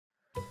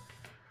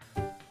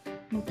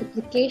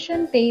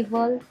Multiplication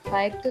table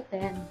 5 to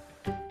 10.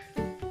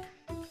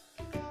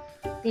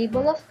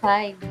 Table of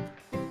 5.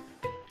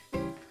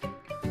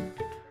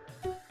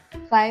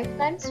 5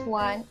 times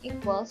 1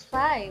 equals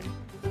 5.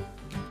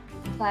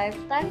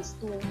 5 times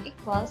 2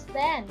 equals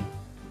 10.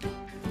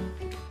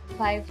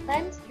 5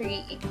 times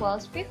 3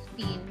 equals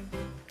 15.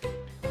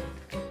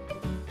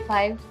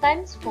 5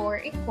 times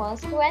 4 equals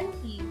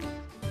 20.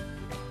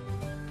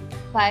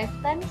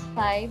 5 times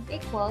 5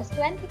 equals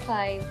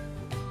 25.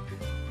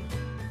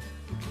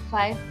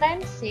 5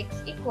 times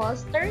 6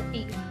 equals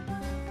 30.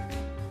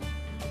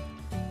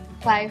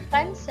 5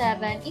 times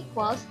 7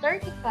 equals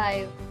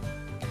 35.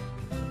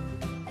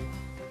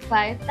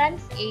 5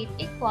 times 8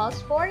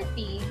 equals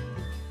 40.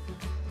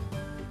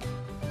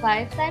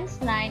 5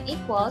 times 9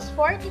 equals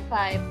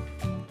 45.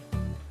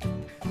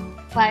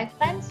 5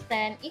 times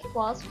 10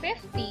 equals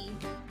 50.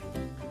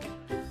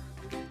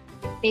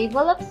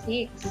 Table of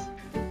 6.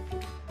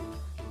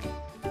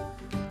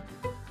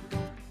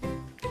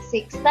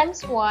 6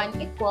 times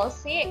 1 equals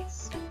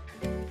 6.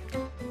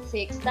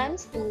 6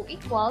 times 2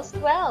 equals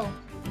 12.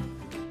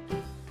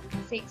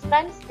 6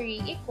 times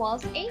 3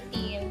 equals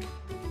 18.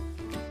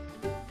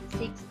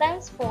 6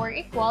 times 4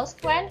 equals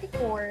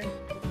 24.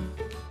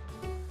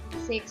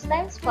 6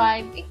 times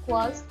 5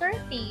 equals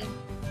 30.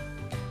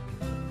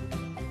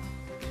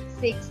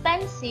 6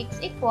 times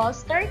 6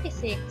 equals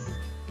 36.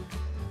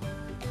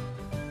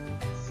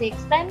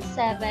 6 times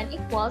 7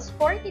 equals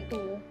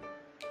 42.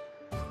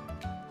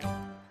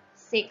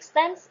 6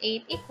 times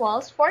 8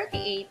 equals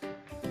 48.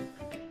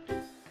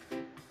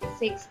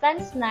 6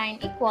 times 9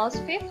 equals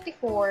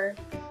 54.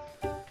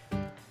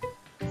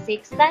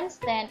 6 times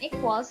 10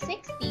 equals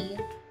 60.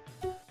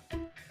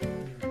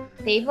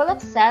 Table of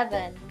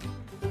 7.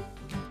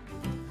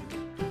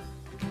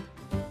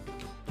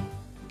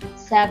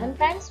 7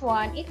 times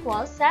 1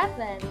 equals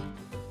 7.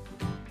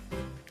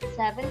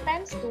 7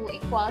 times 2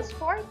 equals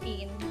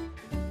 14.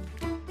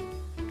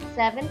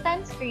 7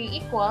 times 3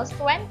 equals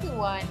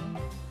 21.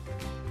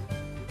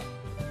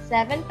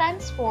 7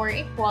 times 4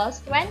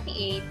 equals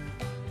 28.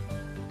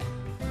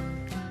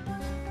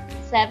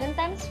 7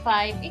 times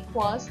 5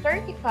 equals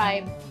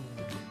 35.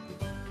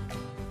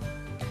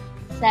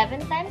 7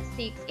 times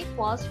 6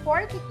 equals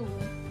 42.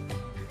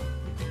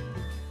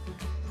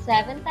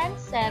 7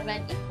 times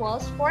 7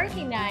 equals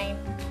 49.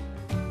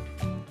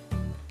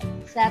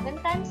 7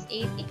 times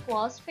 8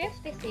 equals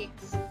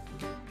 56.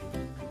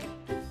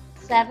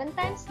 7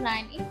 times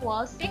 9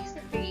 equals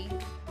 63.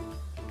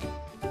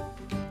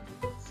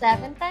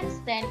 7 times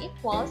 10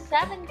 equals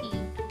 70.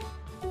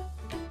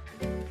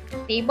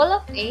 Table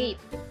of 8.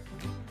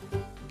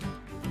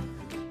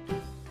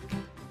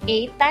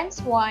 8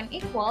 times 1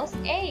 equals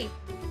 8.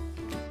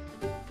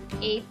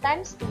 8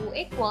 times 2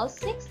 equals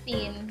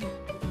 16.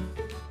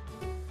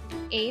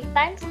 8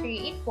 times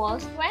 3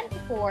 equals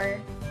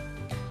 24.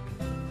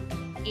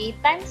 8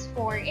 times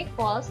 4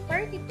 equals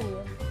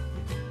 32.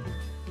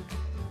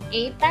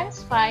 8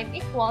 times 5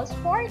 equals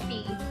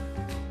 40.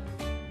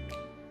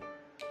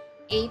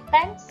 8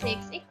 times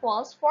 6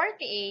 equals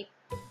 48.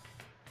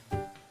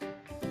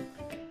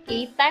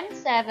 8 times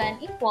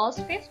 7 equals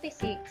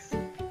 56.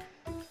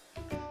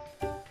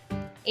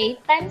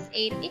 8 times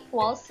 8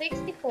 equals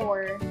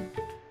 64.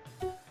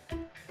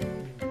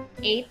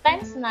 8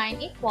 times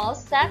 9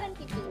 equals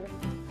 72.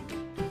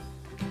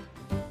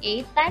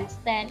 8 times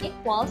 10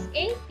 equals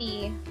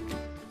 80.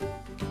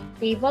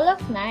 Table of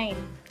 9.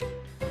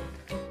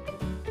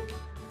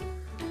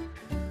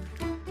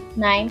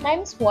 9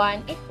 times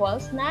 1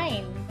 equals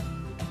 9.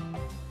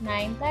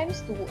 9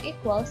 times 2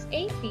 equals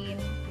 18.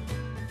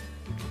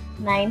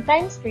 9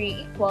 times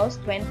 3 equals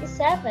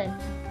 27.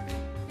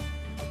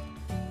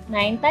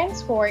 9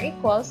 times 4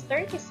 equals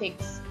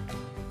 36.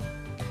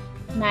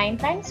 9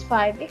 times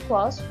 5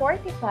 equals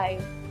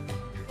 45.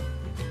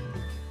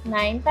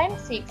 9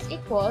 times 6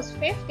 equals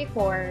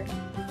 54.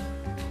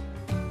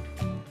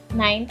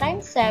 9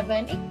 times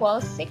 7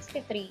 equals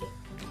 63.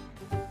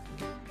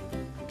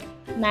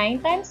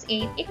 9 times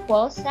 8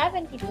 equals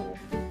 72.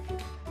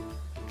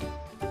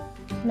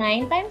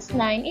 9 times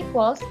 9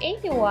 equals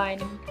 81.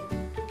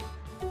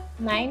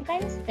 9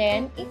 times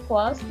 10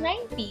 equals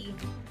 90.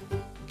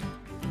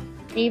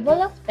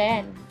 Table of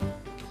 10.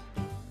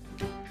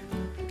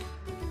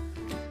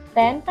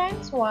 10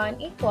 times 1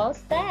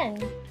 equals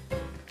 10.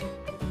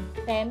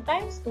 10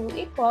 times 2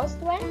 equals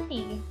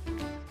 20.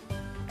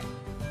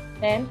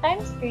 10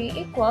 times 3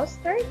 equals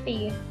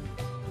 30.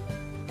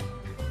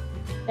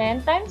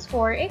 10 times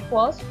 4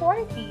 equals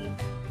 40.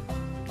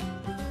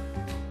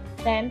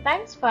 10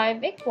 times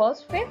 5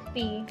 equals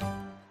 50.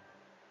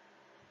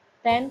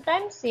 10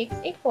 times 6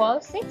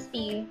 equals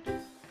 60.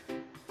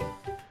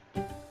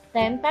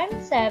 10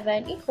 times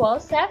 7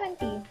 equals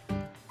 70.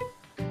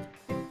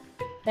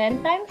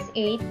 10 times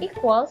 8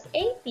 equals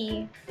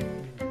 80.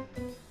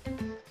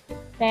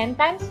 10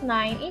 times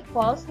 9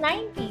 equals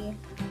 90.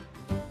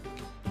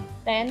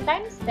 10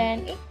 times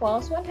 10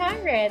 equals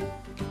 100.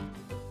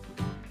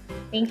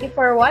 Thank you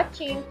for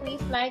watching.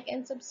 Please like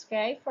and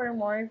subscribe for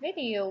more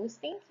videos.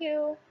 Thank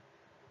you.